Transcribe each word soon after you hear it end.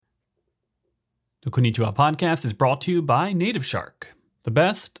The Konnichiwa podcast is brought to you by Native Shark, the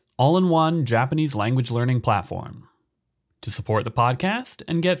best all-in-one Japanese language learning platform. To support the podcast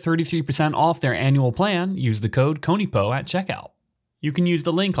and get 33% off their annual plan, use the code KONIPO at checkout. You can use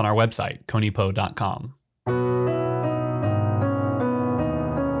the link on our website, konipo.com.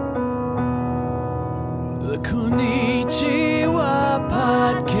 The Konnichiwa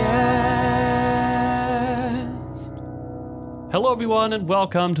podcast. Hello, everyone, and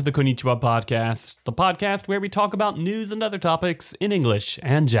welcome to the Konnichiwa podcast, the podcast where we talk about news and other topics in English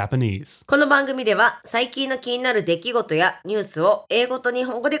and Japanese. この番組では最近の気になる出来事やニュースを英語と日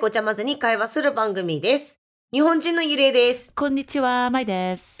本語でごちゃ混ぜに会話する番組です。日本人のゆりえです。こんにちは、まい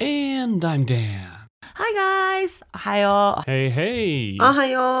です。And I'm Dan. Hi guys! おはよう。Hey, hey. おは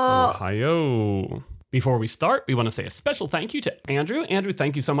よう。おはよう. Before we start, we want to say a special thank you to Andrew. Andrew,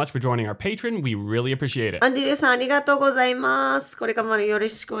 thank you so much for joining our Patreon. We really appreciate it. アンドリューさんありがとうございます。これからもよろ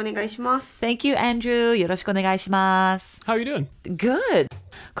しくお願いします。Thank you, Andrew. よろしくお願いします。How are you doing? Good.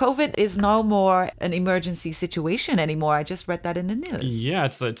 COVID is no more an emergency situation anymore. I just read that in the news. Yeah,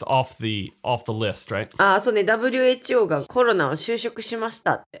 it's off the list, right? そうね、WHO がコロナを収束しまし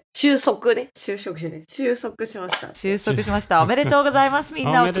たって。収束ね。収束しました。収束しました。おめでとうございます。み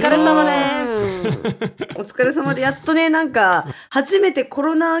んなお疲れ様です。お疲れ様で、やっとね、なんか、コ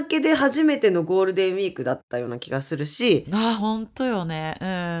ロナ明けで初めてのゴールデンウィークだったような気がするし。ほんとよね。う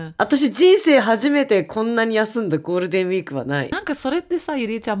ん。私人生初めてこんなに休んだゴールデンウィークはない。なんかそれってさ、ゆ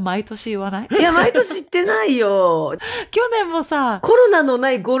りえちゃん毎年言わない？いや、毎年言ってないよ。去年もさ、コロナの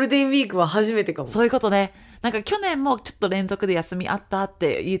ないゴールデンウィークは初めてかも。そういうことね。なんか去年もちょっと連続で休みあったっ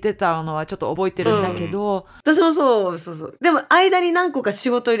て言ってたのはちょっと覚えてるんだけど、私もそう。でも間に何個か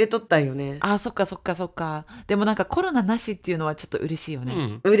仕事入れとったんよね。そっか。でもなんかコロナなしっていうのはちょっと嬉しいよ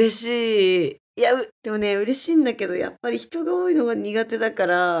ね。嬉しい。いや、でもね、嬉しいんだけど、やっぱり人が多いのが苦手だか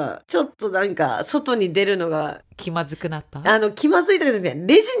ら、ちょっとなんか、外に出るのが。気まずくなった？気まずいとかじゃなくて、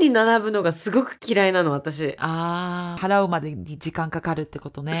レジに並ぶのがすごく嫌いなの、私。払うまでに時間かかるってこ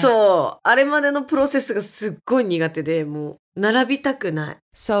とね。そう。あれまでのプロセスがすっごい苦手で、もう、並びたくない。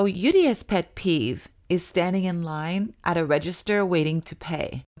So, Yuri's pet peeve is standing in line at a register waiting to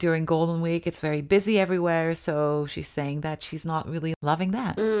pay. During Golden Week, it's very busy everywhere, so she's saying that she's not really loving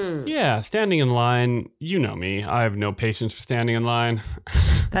that. Yeah, standing in line, you know me. I have no patience for standing in line.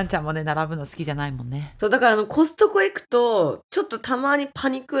 タンちゃんもね、並ぶの好きじゃないもんね。そう、だからコストコ行くと、ちょっとたまにパ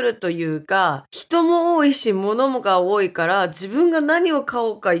ニクるというか、人も多いし、物もが多いから、自分が何を買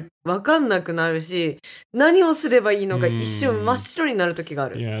おうかわかんなくなるし、何をすればいいのか一瞬真っ白になる時があ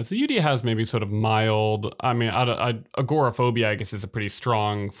る。Yeah, so Yuri has maybe sort of mild, I mean, agoraphobia, I guess, is a pretty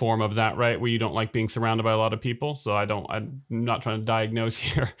strong form of that, right? Where you don't like being surrounded by a lot of people. So I'm not trying to diagnose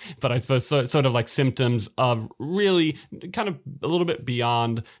here, but I suppose sort of like symptoms of really kind of a little bit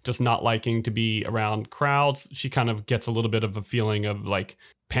beyond just not liking to be around crowds. She kind of gets a little bit of a feeling of like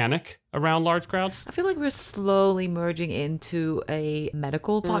panic around large crowds. I feel like we're slowly merging into a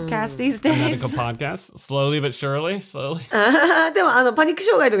medical podcast these days. A medical podcast, slowly but surely. でもパニック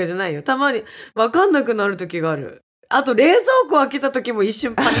障害とかじゃないよ。たまにわかんなくなる時がある。あと冷蔵庫開けた時も一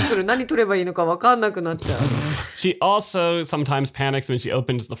瞬パニックる。何取ればいいのかわかんなくなっちゃう。She also sometimes panics when she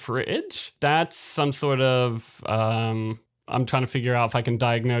opens the fridge. That's some sort of I'm trying to figure out if I can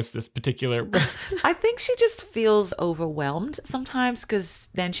diagnose this particular. I think she just feels overwhelmed sometimes because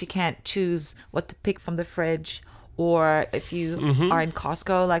then she can't choose what to pick from the fridge. Or if you are in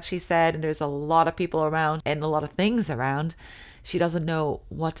Costco, like she said, and there's a lot of people around and a lot of things around, she doesn't know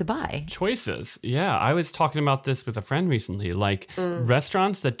what to buy. Choices. Yeah, I was talking about this with a friend recently. Like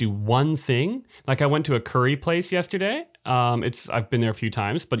restaurants that do one thing. Like I went to a curry place yesterday. I've been there a few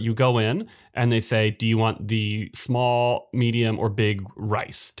times, but you go in and they say, do you want the small, medium, or big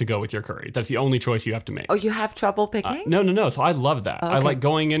rice to go with your curry? That's the only choice you have to make. Oh, you have trouble picking? No. So I love that. Okay. I like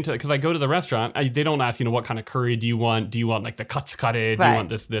going into, because I go to the restaurant, they don't ask, what kind of curry do you want? Do you want like the katsukare? Do you want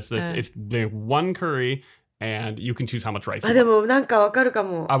this? It's one curry. And you can choose how much rice. でもなんかわかるか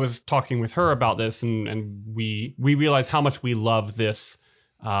も。I was talking with her about this, and we realized how much we love this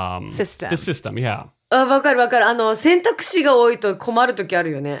system. This system, yeah. わかる。選択肢が多いと困る時ある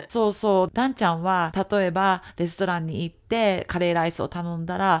よね。そう。ダンちゃんは、例えば、レストランに行って、カレーライスを頼ん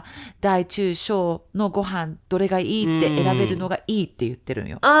だら、大中小のご飯、どれがいいって選べるのがいいって言ってるん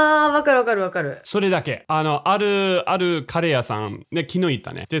よ。わかる。それだけ。あるカレー屋さん、ね、昨日行っ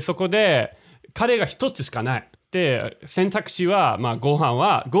たね。で、そこで、カレーが一つしかない。で、選択肢は、ご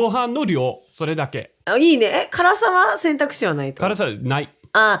飯の量、それだけ。いいね。辛さは選択肢はないと。辛さない。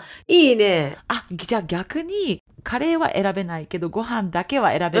あ、いいね。あ、じゃあ逆に、カレーは選べないけど、ご飯だけは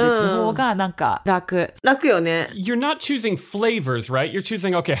選べるの方がなんか楽。楽よね。You're not choosing flavors, right? You're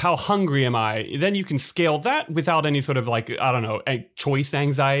choosing, okay, how hungry am I? Then you can scale that without any sort of like, I don't know, choice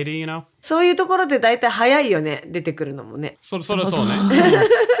anxiety, you know? そういうところで大体早いよね。出てくるのもね。そうね。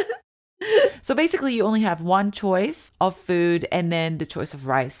So basically, you only have one choice of food and then the choice of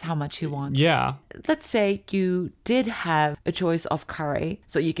rice, how much you want. Yeah. Let's say you did have a choice of curry,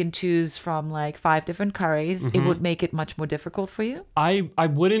 so you can choose from like 5 different curries. It would make it much more difficult for you. It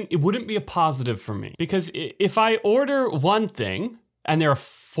wouldn't be a positive for me because if I order one thing and there are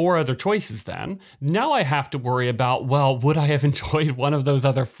 4 other choices then, now I have to worry about, well, would I have enjoyed one of those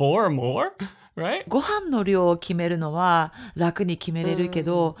other 4 or more? Right? ご飯の量を決めるのは楽に決めれるけ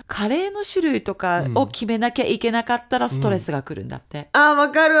ど、カレーの種類とかを決めなきゃいけなかったらストレスが来るんだって。あ、わ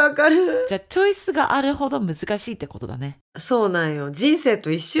かるわかる。じゃあチョイスがあるほど難しいってことだね。そうなんよ。人生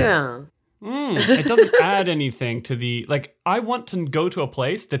と一緒やん。It doesn't add anything to the, like, I want to go to a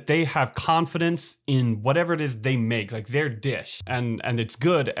place that they have confidence in whatever it is they make, like their dish, and it's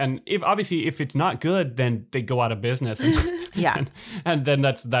good. And if it's not good, then they go out of business. And, Yeah. and then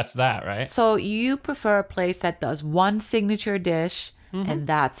that's that, right? So you prefer a place that does one signature dish and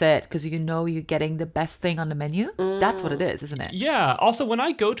that's it because you know you're getting the best thing on the menu. That's what it is, isn't it? Yeah. Also, when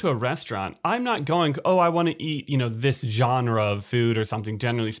I go to a restaurant, I'm not going, oh, I want to eat, this genre of food or something,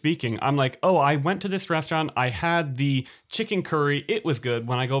 generally speaking. I'm like, oh, I went to this restaurant. I had the chicken curry. It was good.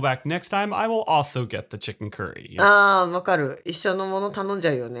 When I go back next time, I will also get the chicken curry. ああ、わかる。一緒のもの頼んじ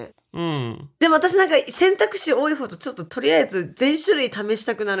ゃうよね。でも私なんか選択肢多いほどちょっととりあえず全種類試し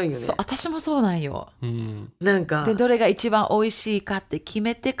たくなるんよね。そう、私もそうなんよ。なんか。で、どれが一番美味しいかって決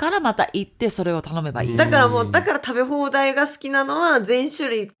めてからまた行ってそれを頼めばいい。だから食べ放題が好きなのは全種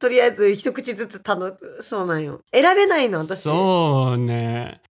類とりあえず一口ずつそうなんよ。選べないの私。そう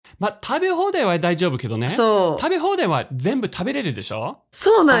ね。まあ、食べ放題は大丈夫けどね。そう。食べ放題は全部食べれるでしょ？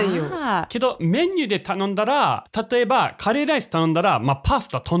そうなんよ。けど、メニューで頼んだら、例えばカレーライス頼んだら、まあ、パス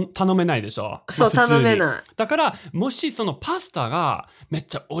タ頼めないでしょ？そう、頼めない。だから、もしそのパスタがめっ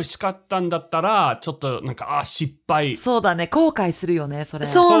ちゃ美味しかったんだったら、ちょっとなんか、失敗。そうだね、後悔するよね、それ。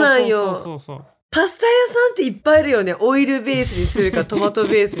そうなんよ。そう。パスタ屋さんっていっぱいいるよね。オイルベースにするか、トマト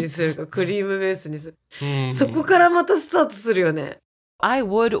ベースにするか、クリームベースにする。そこからまたスタートするよね。I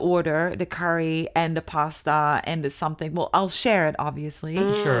would order the curry and the pasta and something. Well, I'll share it, obviously.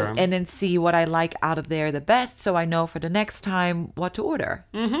 Sure. And then see what I like out of there the best so I know for the next time what to order.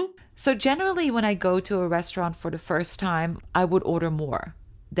 So generally, when I go to a restaurant for the first time, I would order more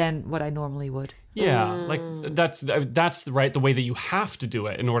than what I normally would. Yeah, like that's right, the way that you have to do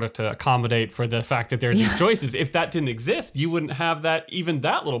it in order to accommodate for the fact that there are these choices. If that didn't exist, you wouldn't have that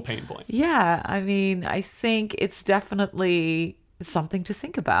little pain point. Yeah, I mean, I think it's definitely something to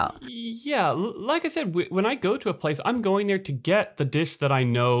think about. Yeah, like I said, when I go to a place, I'm going there to get the dish that I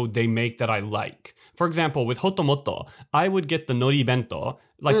know they make that I like. For example, with Hotomoto, I would get the nori bento.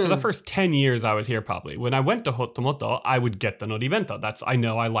 Like for the first 10 years I was here probably. When I went to Hotomoto, I would get the nori bento. I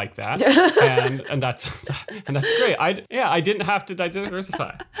know I like that. and that's great. I didn't have to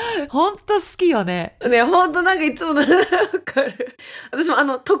diversify. ほんと好きよね。ね、ほんとなんかいつもわかる。私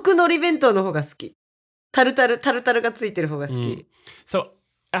も特海苔弁当の方が好き。タルタルがついてる方が好き。So,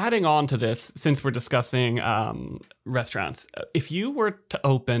 adding on to this, since we're discussing restaurants, if you were to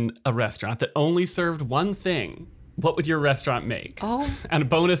open a restaurant that only served one thing, what would your restaurant make? Oh. And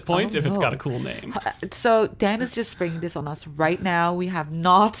bonus points if it's got a cool name. So Dan is just springing this on us right now. We have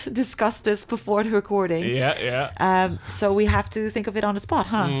not discussed this before the recording. Yeah. So we have to think of it on the spot,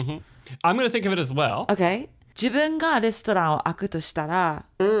 huh? I'm going to think of it as well. Okay. 自分がレストランを開くとしたら、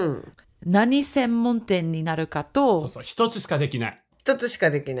何専門店になるかと、そう、一つしかできない。一つしか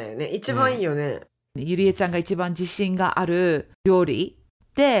できないよね。一番いいよね。ゆりえちゃんが一番自信がある料理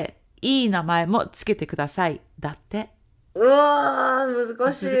で、いい名前もつけてください。だって。うわー、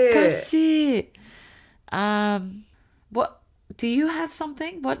難しい。難しい。What do you have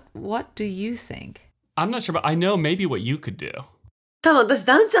something? What do you think? I'm not sure, but I know maybe what you could do. 多分私、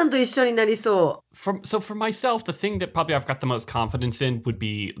ダンちゃんと一緒になりそう。So for myself, the thing that probably I've got the most confidence in would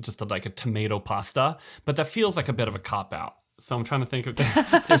be just like a tomato pasta, but that feels like a bit of a cop-out. So I'm trying to think of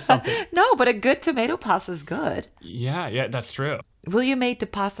there's something. No, but a good tomato pasta is good. Yeah, that's true. Will you make the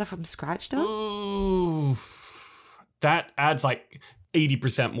pasta from scratch though? Ooh, that adds like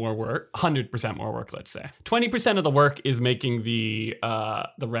 80% more work, 100% more work, let's say. 20% of the work is making the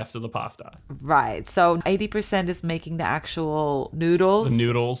rest of the pasta. Right. So 80% is making the actual noodles. The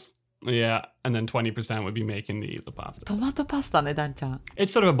noodles. Yeah. And then 20% would be making the pasta. トマトパスタね、ダンちゃん。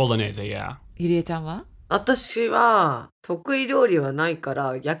It's sort of a bolognese, yeah. ゆりえちゃんは私は得意料理はないか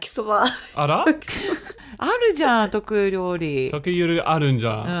ら焼きそば。あらあるじゃん、得意料理。得意料理あるんじ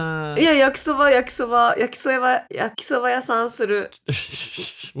ゃん。いや、焼きそば屋さんする。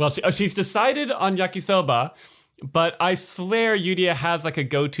Well, she's decided on yakisoba, but I swear Yuria has like a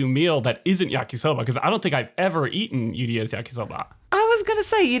go-to meal that isn't yakisoba because I don't think I've ever eaten Yuria's yakisoba. I was gonna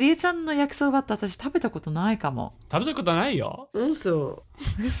say, ゆりえちゃんの焼きそばって私食べたことないかも。食べたことないよ。そ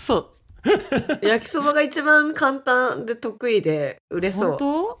う。嘘。焼きそばが一番簡単で得意で売れそう。本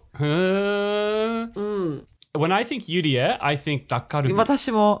当？When I think Yuria, I think ダッカルビ。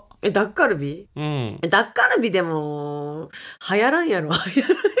私も。ダッカルビ？ダッカルビでも流行らんやろ。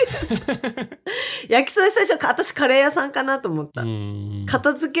焼きそば最初私カレー屋さんかなと思った。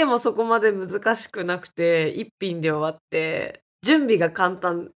片付けもそこまで難しくなくて一品で終わって準備が簡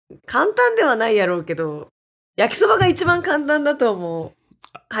単ではないやろうけど焼きそばが一番簡単だと思う。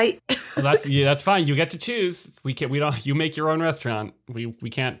はい。That's fine. You get to choose. We don't. You make your own restaurant. We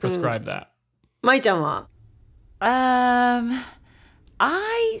can't prescribe that. まいちゃんは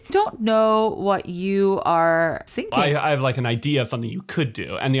I don't know what you are thinking. I have like an idea of something you could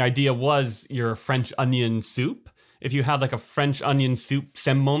do. And the idea was your French onion soup. If you had like a French onion soup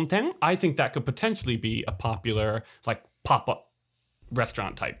senmonten, I think that could potentially be a popular like pop-up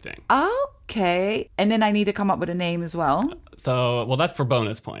restaurant type thing. Okay. And then I need to come up with a name as well. So, well, that's for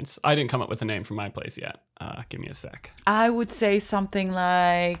bonus points. I didn't come up with a name for my place yet. Give me a sec. I would say something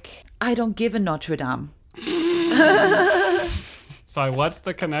like, I don't give a Notre Dame. Sorry, what's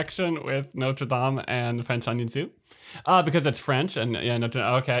the connection with Notre Dame and French onion soup? Because it's French and yeah,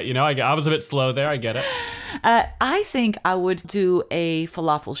 okay. You know, I was a bit slow there. I get it. I think I would do a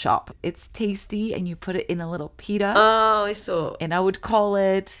falafel shop. It's tasty and you put it in a little pita. 美味しそう。 And I would call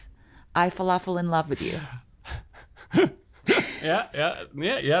it, I falafel in love with you. Yeah,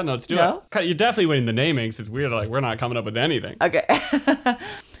 no, let's do No? it. You're definitely winning the namings. It's weird, like, we're not coming up with anything. Okay.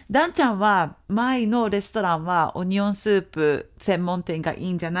 ダンちゃんは前のレストランはオニオンスープ専門店がい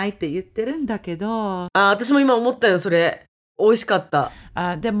いんじゃないって言ってるんだけど、私も今思ったよ、それ。美味しかった。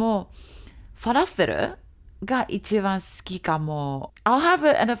でもファラフェルが一番好きかも。I'll have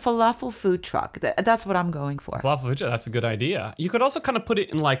a falafel food truck. That's what I'm going for. Falafel, that's a good idea. You could also kind of put it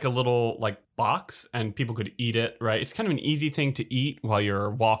in like a little like box and people could eat it, right? It's kind of an easy thing to eat while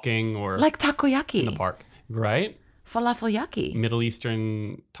you're walking or Like takoyaki. in the park, right? Falafel yaki. Middle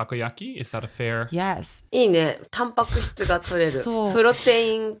Eastern takoyaki? Is that a fair? Yes. いいね。タンパク質が取れる。そう。プロ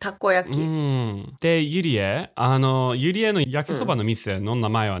テインたこ焼き。で、ゆりえの焼きそばの店の名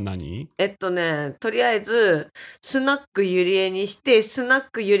前は何？とりあえず、スナックゆりえにして、スナッ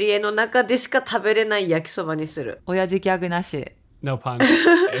クゆりえの中でしか食べれない焼きそばにする。親父ギャグなし。No pun.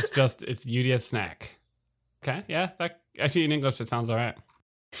 It's Yuria's snack. Okay, yeah. Actually, in English, it sounds alright.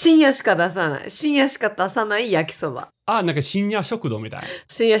 深夜しか出さない焼きそば。なんか深夜食堂みたい。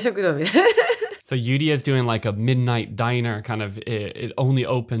深夜食堂みたい。So Yuria's doing like a midnight diner kind of, it only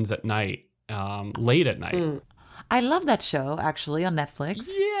opens at night, late at night. I love that show, actually, on Netflix.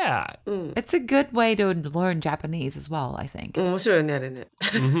 Yeah. It's a good way to learn Japanese as well, I think. 面白いよね、あれね。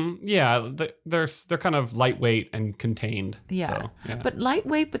Yeah, they're kind of lightweight and contained. Yeah. So, yeah. But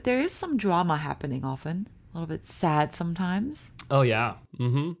lightweight, but there is some drama happening often. A little bit sad sometimes. Oh, yeah.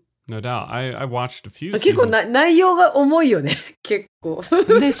 No doubt. I watched a few 結構 seasons. 内容が重いよね。結構。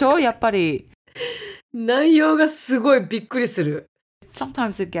でしょやっぱり。内容がすごいびっくりする。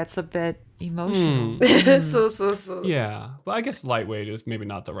Sometimes it gets a bit emotional. そうそうそう。Yeah, but I guess lightweight is maybe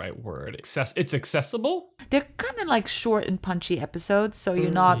not the right word. It's accessible? They're kind of like short and punchy episodes, so you're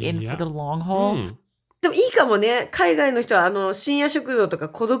not in for the long haul. でもいいかもね。海外の人は深夜食堂とか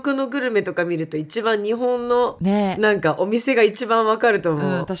孤独のグルメとか見ると一番日本のなんかお店が一番わかると思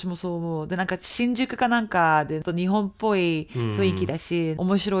う。私もそう思う。でなんか新宿かなんかで日本っぽい雰囲気だし、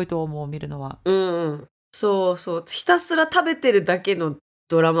面白いと思う見るのは。そうそう。ひたすら食べてるだけの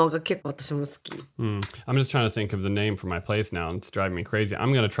ドラマが結構私も好き。I'm just trying to think of the name for my place now. It's driving me crazy.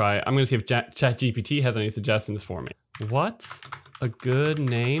 I'm going to see if ChatGPT has any suggestions for me. What's a good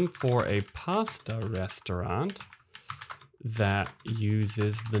name for a pasta restaurant that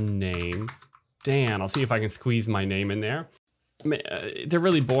uses the name Dan? I'll see if I can squeeze my name in there. They're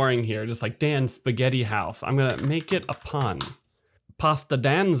really boring here. Just like Dan Spaghetti House. I'm going to make it a pun. Pasta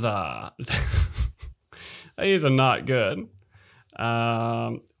Danza. These are not good.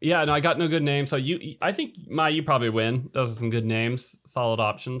 Yeah, no, I got no good names. So I think you probably win. Those are some good names, solid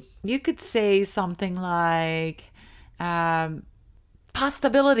options. You could say something like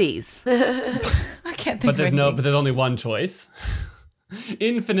Pastabilities. I can't think but there's of anything. but there's only one choice.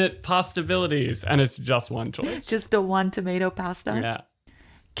 Infinite possibilities, and it's just one choice. Just the one tomato pasta. Yeah.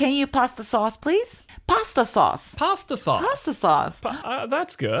 Can you pasta sauce, please? Pasta sauce. Pasta sauce. Pasta sauce.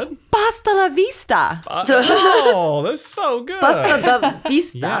 That's good. Pasta la vista. Oh, that's so good. Pasta da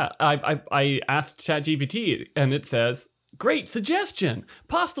vista. Yeah, I asked ChatGPT and it says, great suggestion.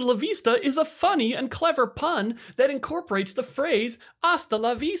 Pasta la vista is a funny and clever pun that incorporates the phrase hasta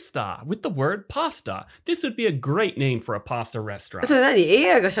la vista with the word pasta. This would be a great name for a pasta restaurant. それ何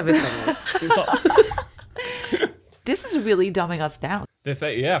 ?AI が喋ったの This is really dumbing us down. They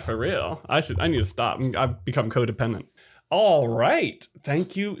say, yeah, for real. I need to stop. I've become codependent. All right.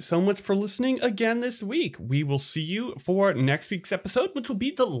 Thank you so much for listening again this week. We will see you for next week's episode, which will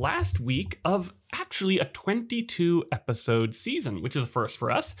be the last week of actually a 22 episode season, which is a first for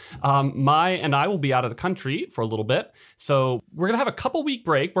us. Mai and I will be out of the country for a little bit. So we're going to have a couple week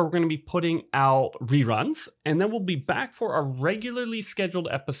break where we're going to be putting out reruns, and then we'll be back for our regularly scheduled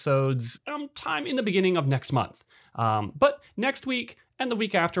episodes time in the beginning of next month. But next week and the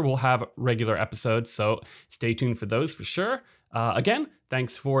week after, we'll have regular episodes, so stay tuned for those for sure. Again,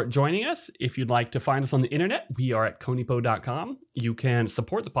 thanks for joining us. If you'd like to find us on the internet, we are at Konnipo.com. You can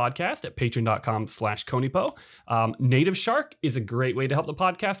support the podcast at patreon.com/Konnipo. Native Shark is a great way to help the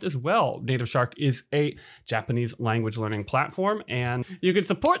podcast as well. Native Shark is a Japanese language learning platform, and you can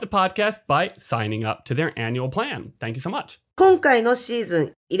support the podcast by signing up to their annual plan. Thank you so much. 今回のシーズ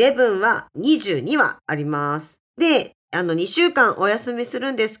ン11は22話あります。で、2週間お休みす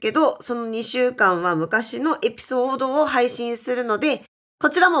るんですけど、その2週間は昔のエピソードを配信するので、こ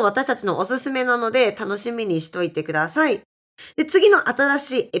ちらも私たちのおすすめなので楽しみにしといてください。で、次の新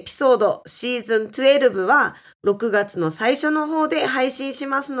しいエピソード、シーズン12は6月の最初の方で配信し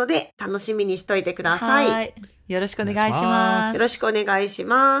ますので、楽しみにしといてください。はい。よろしくお願いします。よろしくお願いし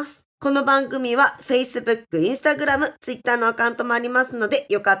ます。この番組は Facebook、Instagram、Twitter のアカウントもありますので、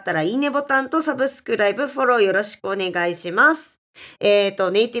よかったらいいねボタンとサブスクライブ、フォローよろしくお願いします。ネイテ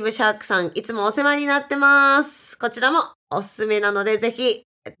ィブシャークさん、いつもお世話になってます。こちらもおすすめなので、ぜひ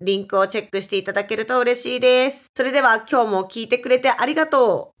リンクをチェックしていただけると嬉しいです。それでは今日も聞いてくれてありが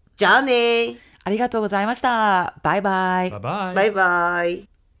とう。じゃあね。ありがとうございました。バイバイ。Bye-bye. バイバイ。